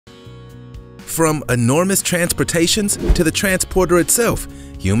From enormous transportations to the transporter itself,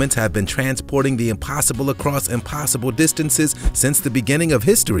 humans have been transporting the impossible across impossible distances since the beginning of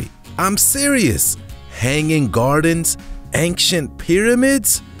history. I'm serious. Hanging gardens, ancient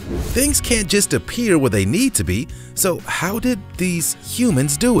pyramids? Things can't just appear where they need to be, so how did these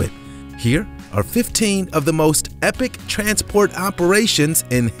humans do it? Here are 15 of the most epic transport operations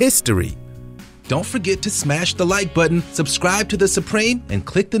in history. Don't forget to smash the like button, subscribe to The Supreme, and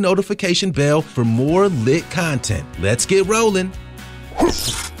click the notification bell for more lit content. Let's get rolling.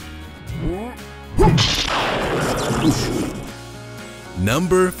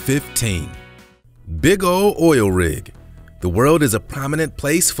 Number 15. Big ol' oil rig. The world is a prominent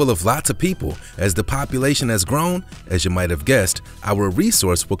place full of lots of people. As the population has grown, as you might have guessed, our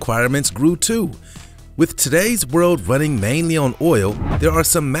resource requirements grew too. With today's world running mainly on oil, there are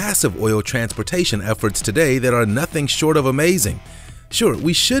some massive oil transportation efforts today that are nothing short of amazing. Sure,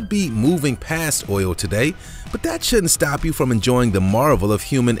 we should be moving past oil today, but that shouldn't stop you from enjoying the marvel of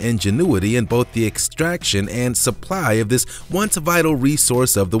human ingenuity in both the extraction and supply of this once vital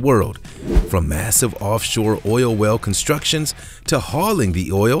resource of the world. From massive offshore oil well constructions to hauling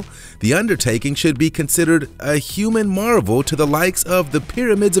the oil, the undertaking should be considered a human marvel to the likes of the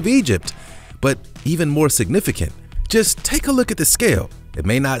pyramids of Egypt. But even more significant, just take a look at the scale. It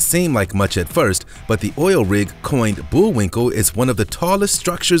may not seem like much at first, but the oil rig, coined Bullwinkle, is one of the tallest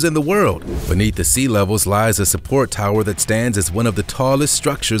structures in the world. Beneath the sea levels lies a support tower that stands as one of the tallest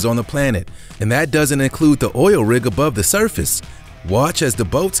structures on the planet. And that doesn't include the oil rig above the surface. Watch as the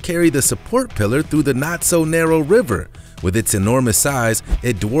boats carry the support pillar through the not-so-narrow river. With its enormous size,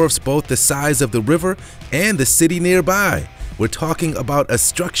 it dwarfs both the size of the river and the city nearby. We're talking about a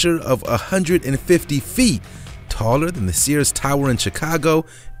structure of 150 feet, taller than the Sears Tower in Chicago,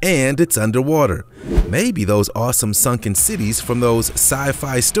 and it's underwater. Maybe those awesome sunken cities from those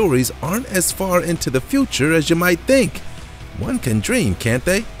sci-fi stories aren't as far into the future as you might think. One can dream, can't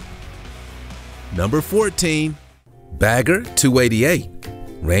they? Number 14. Bagger 288.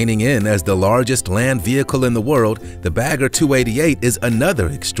 Reigning in as the largest land vehicle in the world, the Bagger 288 is another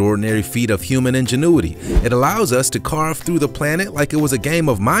extraordinary feat of human ingenuity. It allows us to carve through the planet like it was a game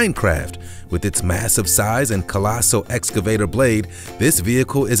of Minecraft. With its massive size and colossal excavator blade, this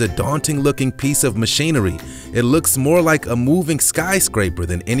vehicle is a daunting-looking piece of machinery. It looks more like a moving skyscraper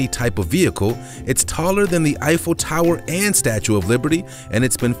than any type of vehicle. It's taller than the Eiffel Tower and Statue of Liberty, and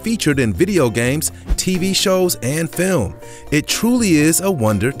it's been featured in video games, TV shows, and film. It truly is a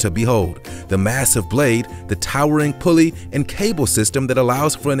wonder to behold. The massive blade, the towering pulley and cable system that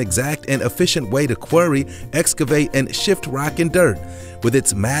allows for an exact and efficient way to quarry, excavate, and shift rock and dirt. With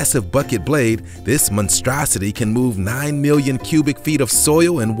its massive bucket blade, this monstrosity can move 9 million cubic feet of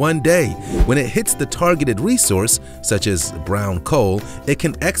soil in one day. When it hits the targeted resource, such as brown coal, it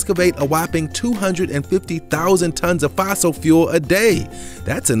can excavate a whopping 250,000 tons of fossil fuel a day.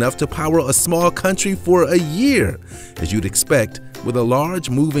 That's enough to power a small country for a year. As you'd expect, with a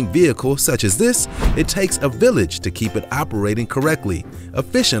large moving vehicle such as this, it takes a village to keep it operating correctly,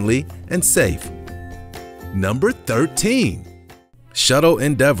 efficiently, and safe. Number 13. Shuttle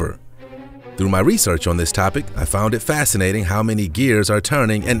Endeavour. Through my research on this topic, I found it fascinating how many gears are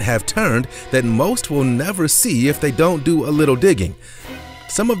turning and have turned that most will never see if they don't do a little digging.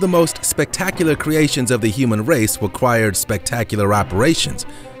 Some of the most spectacular creations of the human race required spectacular operations.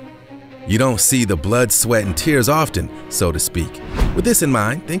 You don't see the blood, sweat, and tears often, so to speak. With this in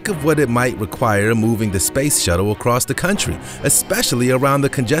mind, think of what it might require moving the space shuttle across the country, especially around the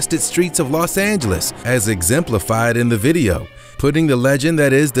congested streets of Los Angeles, as exemplified in the video. Putting the legend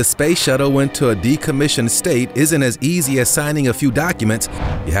that is the space shuttle into a decommissioned state isn't as easy as signing a few documents.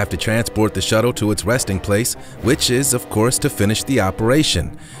 You have to transport the shuttle to its resting place, which is, of course, to finish the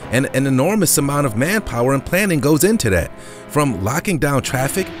operation. And an enormous amount of manpower and planning goes into that. From locking down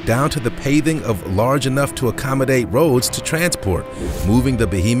traffic down to the paving of large enough to accommodate roads to transport. Moving the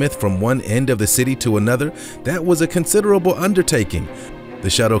behemoth from one end of the city to another, that was a considerable undertaking. The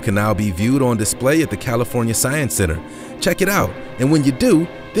shuttle can now be viewed on display at the California Science Center. Check it out, and when you do,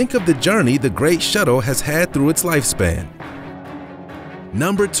 think of the journey the great shuttle has had through its lifespan.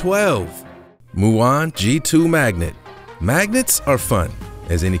 Number 12. Muon G2 Magnet. Magnets are fun,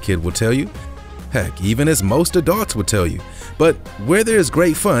 as any kid will tell you. Heck, even as most adults will tell you. But where there is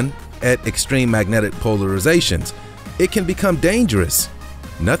great fun, at extreme magnetic polarizations, it can become dangerous.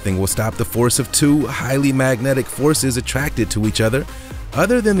 Nothing will stop the force of two highly magnetic forces attracted to each other,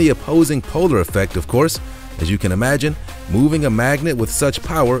 other than the opposing polar effect, of course. As you can imagine, moving a magnet with such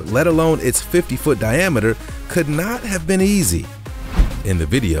power, let alone its 50-foot diameter, could not have been easy. In the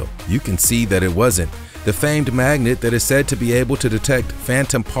video, you can see that it wasn't. The famed magnet that is said to be able to detect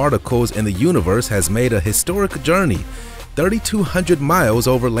phantom particles in the universe has made a historic journey, 3,200 miles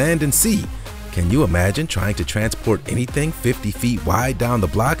over land and sea. Can you imagine trying to transport anything 50 feet wide down the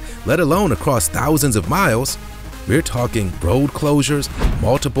block, let alone across thousands of miles? We're talking road closures,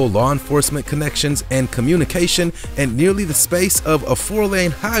 multiple law enforcement connections and communication, and nearly the space of a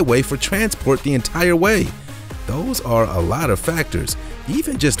 4-lane highway for transport the entire way. Those are a lot of factors,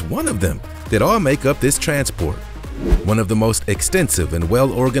 even just one of them, that all make up this transport. One of the most extensive and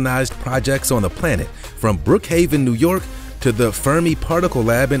well-organized projects on the planet, from Brookhaven, New York to the Fermi Particle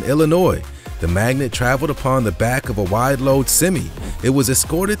Lab in Illinois. The magnet traveled upon the back of a wide-load semi. It was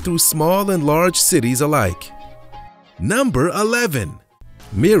escorted through small and large cities alike. Number 11.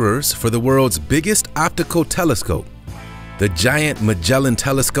 Mirrors for the world's biggest optical telescope. The giant Magellan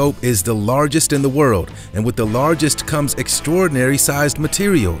Telescope is the largest in the world, and with the largest comes extraordinary sized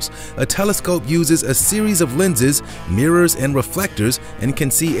materials. A telescope uses a series of lenses, mirrors, and reflectors and can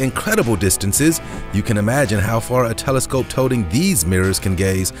see incredible distances. You can imagine how far a telescope toting these mirrors can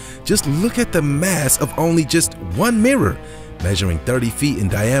gaze. Just look at the mass of only just one mirror. Measuring 30 feet in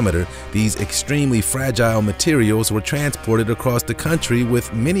diameter, these extremely fragile materials were transported across the country,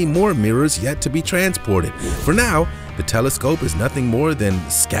 with many more mirrors yet to be transported. For now, the telescope is nothing more than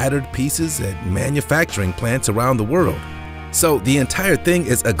scattered pieces at manufacturing plants around the world. So the entire thing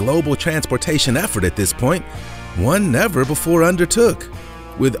is a global transportation effort at this point, one never before undertook.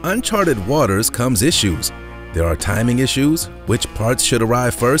 With uncharted waters comes issues. There are timing issues, which parts should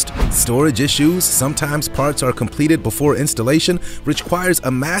arrive first, storage issues, sometimes parts are completed before installation, which requires a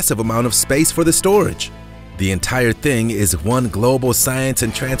massive amount of space for the storage. The entire thing is one global science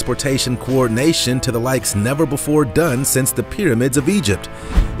and transportation coordination to the likes never before done since the pyramids of Egypt.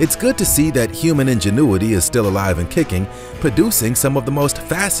 It's good to see that human ingenuity is still alive and kicking, producing some of the most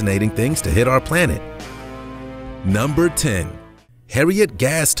fascinating things to hit our planet. Number 10. Harriet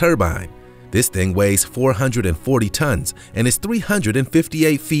Gas Turbine. This thing weighs 440 tons and is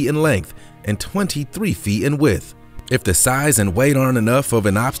 358 feet in length and 23 feet in width. If the size and weight aren't enough of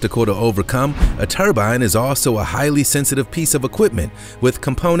an obstacle to overcome, a turbine is also a highly sensitive piece of equipment with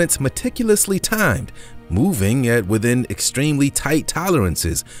components meticulously timed, moving at within extremely tight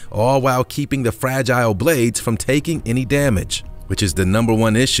tolerances, all while keeping the fragile blades from taking any damage, which is the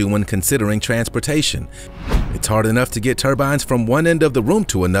 #1 issue when considering transportation. It's hard enough to get turbines from one end of the room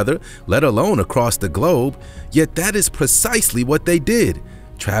to another, let alone across the globe, yet that is precisely what they did.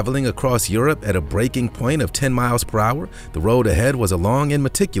 Traveling across Europe at a breaking point of 10 miles per hour, the road ahead was a long and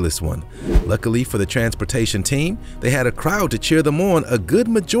meticulous one. Luckily for the transportation team, they had a crowd to cheer them on a good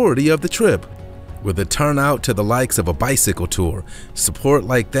majority of the trip. With a turnout to the likes of a bicycle tour, support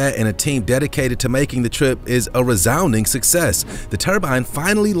like that and a team dedicated to making the trip is a resounding success. The turbine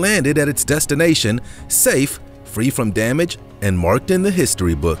finally landed at its destination, safe, free from damage, and marked in the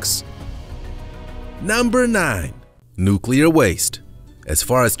history books. Number 9. Nuclear waste. As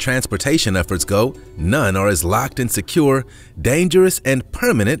far as transportation efforts go, none are as locked and secure, dangerous, and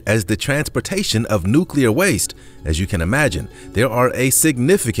permanent as the transportation of nuclear waste. As you can imagine, there are a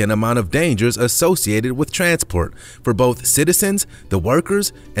significant amount of dangers associated with transport for both citizens, the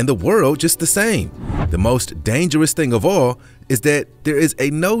workers, and the world just the same. The most dangerous thing of all is that there is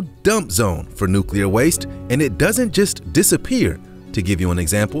a no-dump zone for nuclear waste, and it doesn't just disappear. To give you an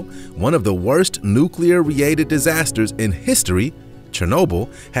example, one of the worst nuclear-related disasters in history, Chernobyl,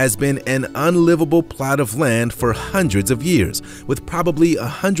 has been an unlivable plot of land for hundreds of years, with probably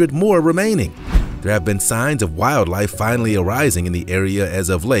 100 more remaining. There have been signs of wildlife finally arising in the area as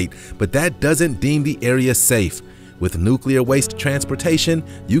of late, but that doesn't deem the area safe. With nuclear waste transportation,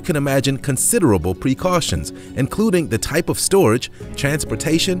 you can imagine considerable precautions, including the type of storage,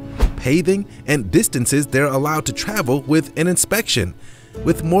 transportation, paving, and distances they're allowed to travel with an inspection.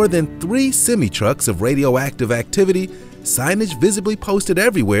 With more than 3 semi-trucks of radioactive activity, signage visibly posted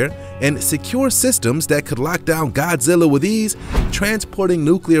everywhere, and secure systems that could lock down Godzilla with ease, transporting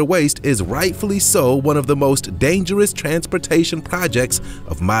nuclear waste is rightfully so one of the most dangerous transportation projects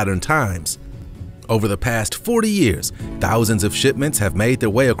of modern times. Over the past 40 years, thousands of shipments have made their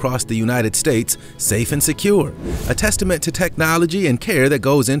way across the United States safe and secure, a testament to technology and care that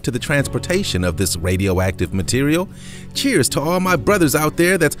goes into the transportation of this radioactive material. Cheers to all my brothers out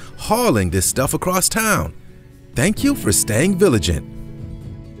there that's hauling this stuff across town. Thank you for staying vigilant.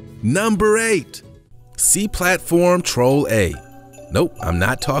 Number 8. Sea Platform Troll A. Nope, I'm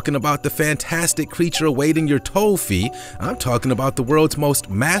not talking about the fantastic creature awaiting your toll fee. I'm talking about the world's most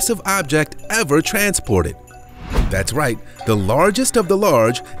massive object ever transported. That's right, the largest of the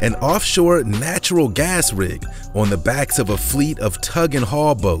large, an offshore natural gas rig on the backs of a fleet of tug and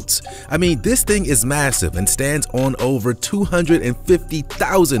haul boats. I mean, this thing is massive and stands on over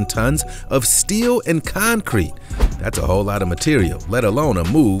 250,000 tons of steel and concrete. That's a whole lot of material, let alone a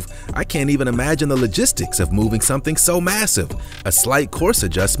move. I can't even imagine the logistics of moving something so massive. A slight course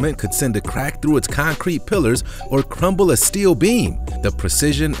adjustment could send a crack through its concrete pillars or crumble a steel beam. The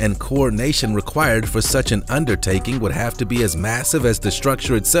precision and coordination required for such an undertaking would have to be as massive as the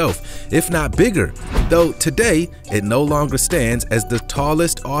structure itself, if not bigger. Though today, it no longer stands as the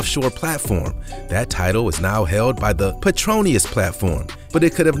tallest offshore platform. That title is now held by the Petronius platform. But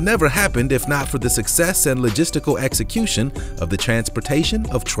it could have never happened if not for the success and logistical execution of the transportation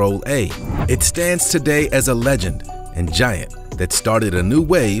of Troll A. It stands today as a legend and giant that started a new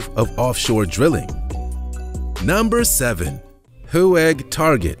wave of offshore drilling. Number 7. Höegh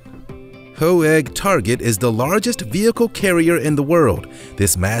Target. Höegh Target is the largest vehicle carrier in the world.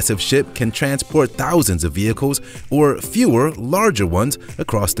 This massive ship can transport thousands of vehicles or fewer, larger ones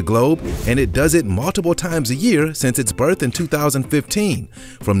across the globe, and it does it multiple times a year since its birth in 2015.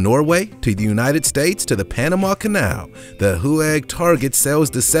 From Norway to the United States to the Panama Canal, the Höegh Target sails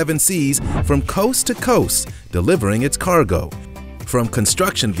the 7 seas from coast to coast, delivering its cargo. From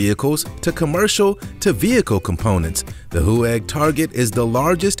construction vehicles to commercial to vehicle components, the Höegh Target is the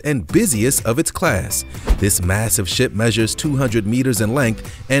largest and busiest of its class. This massive ship measures 200 meters in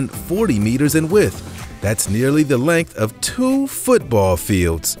length and 40 meters in width. That's nearly the length of 2 football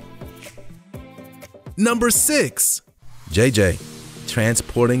fields. Number 6. JJ.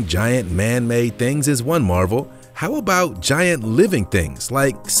 Transporting giant man-made things is one marvel. How about giant living things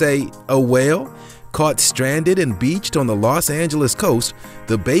like, say, a whale? Caught stranded and beached on the Los Angeles coast,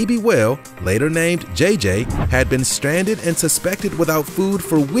 the baby whale, later named JJ, had been stranded and suspected without food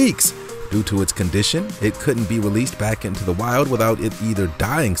for weeks. Due to its condition, it couldn't be released back into the wild without it either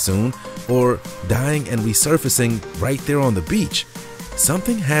dying soon or dying and resurfacing right there on the beach.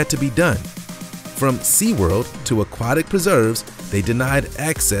 Something had to be done. From SeaWorld to aquatic preserves, they denied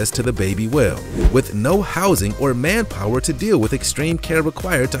access to the baby whale, with no housing or manpower to deal with extreme care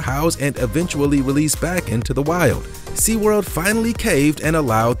required to house and eventually release back into the wild. SeaWorld finally caved and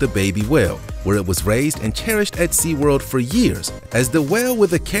allowed the baby whale, where it was raised and cherished at SeaWorld for years as the whale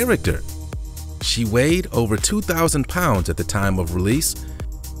with a character. She weighed over 2,000 pounds at the time of release,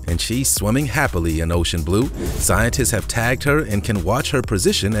 and she's swimming happily in ocean blue. Scientists have tagged her and can watch her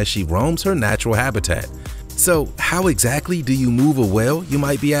position as she roams her natural habitat. So how exactly do you move a whale, you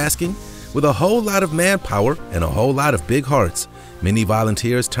might be asking? With a whole lot of manpower and a whole lot of big hearts. Many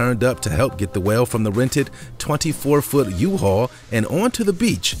volunteers turned up to help get the whale from the rented 24-foot U-Haul and onto the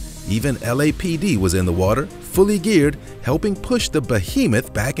beach. Even LAPD was in the water, fully geared, helping push the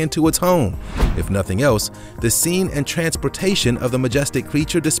behemoth back into its home. If nothing else, the scene and transportation of the majestic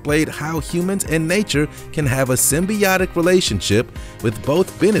creature displayed how humans and nature can have a symbiotic relationship, with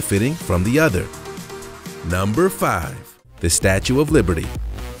both benefiting from the other. Number 5. The Statue of Liberty.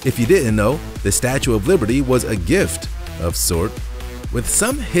 If you didn't know, the Statue of Liberty was a gift of sort. With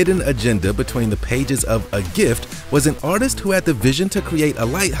some hidden agenda between the pages of A Gift was an artist who had the vision to create a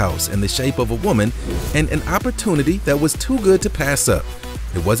lighthouse in the shape of a woman, and an opportunity that was too good to pass up.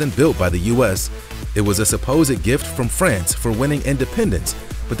 It wasn't built by the US. It was a supposed gift from France for winning independence,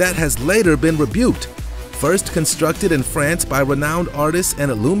 but that has later been rebuked. First constructed in France by renowned artists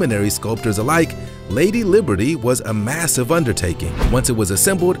and luminary sculptors alike, Lady Liberty was a massive undertaking. Once it was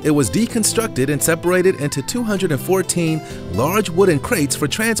assembled, it was deconstructed and separated into 214 large wooden crates for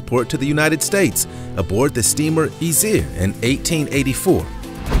transport to the United States aboard the steamer Isère in 1884.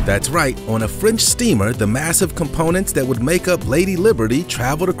 That's right, on a French steamer, the massive components that would make up Lady Liberty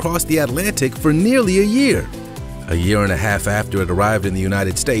traveled across the Atlantic for nearly a year. A year and a half after it arrived in the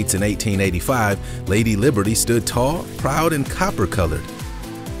United States in 1885, Lady Liberty stood tall, proud, and copper-colored.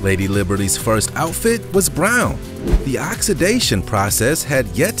 Lady Liberty's first outfit was brown. The oxidation process had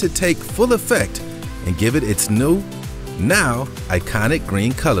yet to take full effect and give it its new, now iconic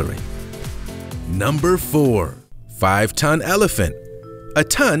green coloring. Number 4. 5-ton elephant. A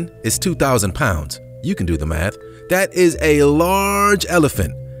ton is 2,000 pounds. You can do the math. That is a large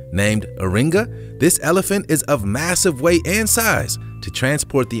elephant. Named Aringa, this elephant is of massive weight and size. To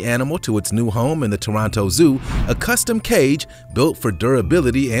transport the animal to its new home in the Toronto Zoo, a custom cage built for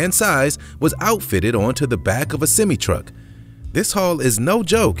durability and size was outfitted onto the back of a semi-truck. This haul is no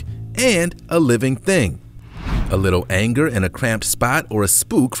joke and a living thing. A little anger in a cramped spot or a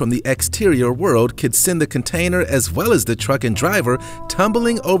spook from the exterior world could send the container as well as the truck and driver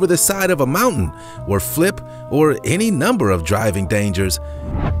tumbling over the side of a mountain, or flip, or any number of driving dangers.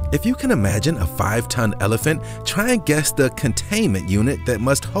 If you can imagine a 5-ton elephant, try and guess the containment unit that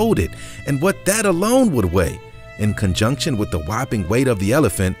must hold it and what that alone would weigh. In conjunction with the whopping weight of the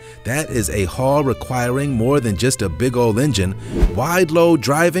elephant, that is a haul requiring more than just a big old engine. Wide load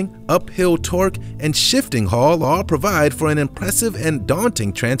driving, uphill torque, and shifting haul all provide for an impressive and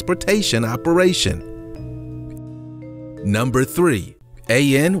daunting transportation operation. Number 3.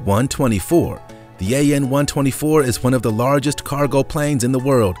 AN-124. The AN-124 is one of the largest cargo planes in the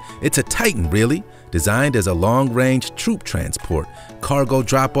world. It's a titan, really. Designed as a long-range troop transport, cargo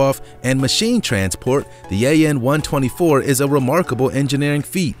drop-off, and machine transport, the AN-124 is a remarkable engineering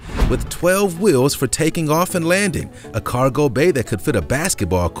feat. With 12 wheels for taking off and landing, a cargo bay that could fit a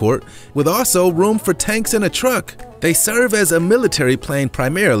basketball court, with also room for tanks and a truck. They serve as a military plane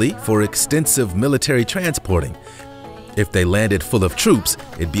primarily for extensive military transporting. If they landed full of troops,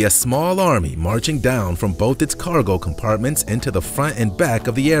 it'd be a small army marching down from both its cargo compartments into the front and back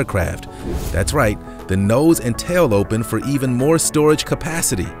of the aircraft. That's right, the nose and tail open for even more storage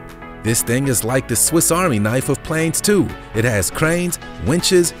capacity. This thing is like the Swiss Army knife of planes too. It has cranes,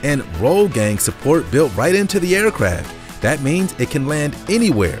 winches, and roll gang support built right into the aircraft. That means it can land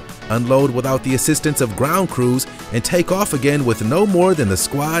anywhere, unload without the assistance of ground crews, and take off again with no more than the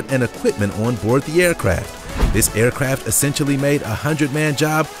squad and equipment on board the aircraft. This aircraft essentially made a 100-man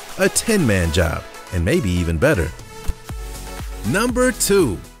job a 10-man job, and maybe even better. Number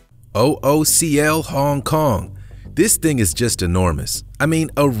 2. OOCL Hong Kong. This thing is just enormous. I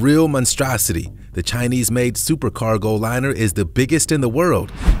mean, a real monstrosity. The Chinese-made supercargo liner is the biggest in the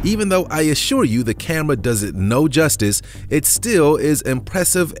world. Even though I assure you the camera does it no justice, it still is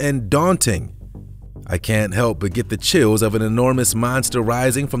impressive and daunting. I can't help but get the chills of an enormous monster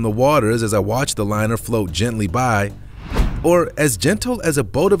rising from the waters as I watch the liner float gently by. Or as gentle as a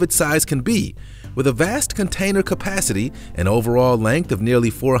boat of its size can be, with a vast container capacity, an overall length of nearly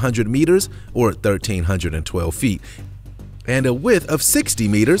 400 meters or 1,312 feet, and a width of 60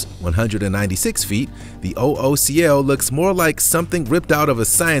 meters, 196 feet, the OOCL looks more like something ripped out of a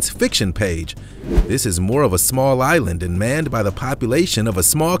science fiction page. This is more of a small island and manned by the population of a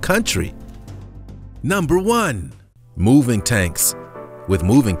small country. Number 1. Moving tanks. With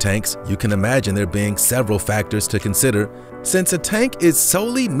moving tanks, you can imagine there being several factors to consider. Since a tank is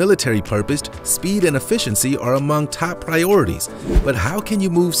solely military purposed, speed and efficiency are among top priorities. But how can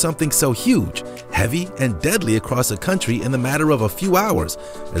you move something so huge, heavy, and deadly across a country in the matter of a few hours,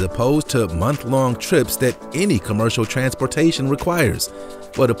 as opposed to month-long trips that any commercial transportation requires?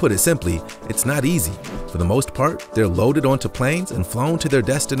 Well, to put it simply, it's not easy. For the most part, they're loaded onto planes and flown to their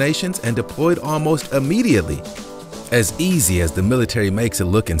destinations and deployed almost immediately. As easy as the military makes it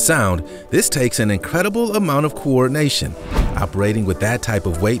look and sound, this takes an incredible amount of coordination. Operating with that type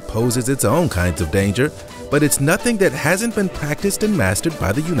of weight poses its own kinds of danger, but it's nothing that hasn't been practiced and mastered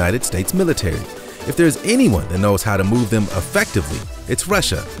by the United States military. If there's anyone that knows how to move them effectively, it's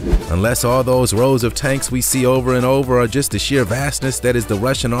Russia. Unless all those rows of tanks we see over and over are just the sheer vastness that is the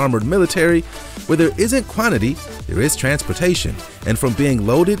Russian armored military, where there isn't quantity, there is transportation. And from being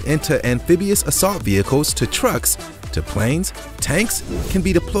loaded into amphibious assault vehicles to trucks to planes, tanks can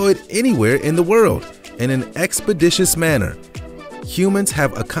be deployed anywhere in the world in an expeditious manner. Humans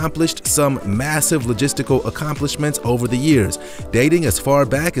have accomplished some massive logistical accomplishments over the years, dating as far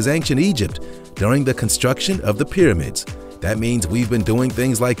back as ancient Egypt, during the construction of the pyramids. That means we've been doing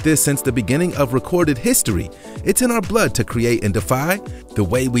things like this since the beginning of recorded history. It's in our blood to create and defy. The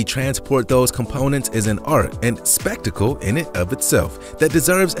way we transport those components is an art and spectacle in it of itself that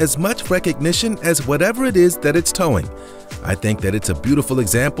deserves as much recognition as whatever it is that it's towing. I think that it's a beautiful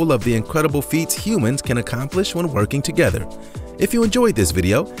example of the incredible feats humans can accomplish when working together. If you enjoyed this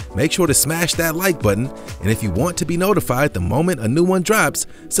video, make sure to smash that like button, and if you want to be notified the moment a new one drops,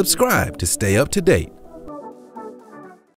 subscribe to stay up to date.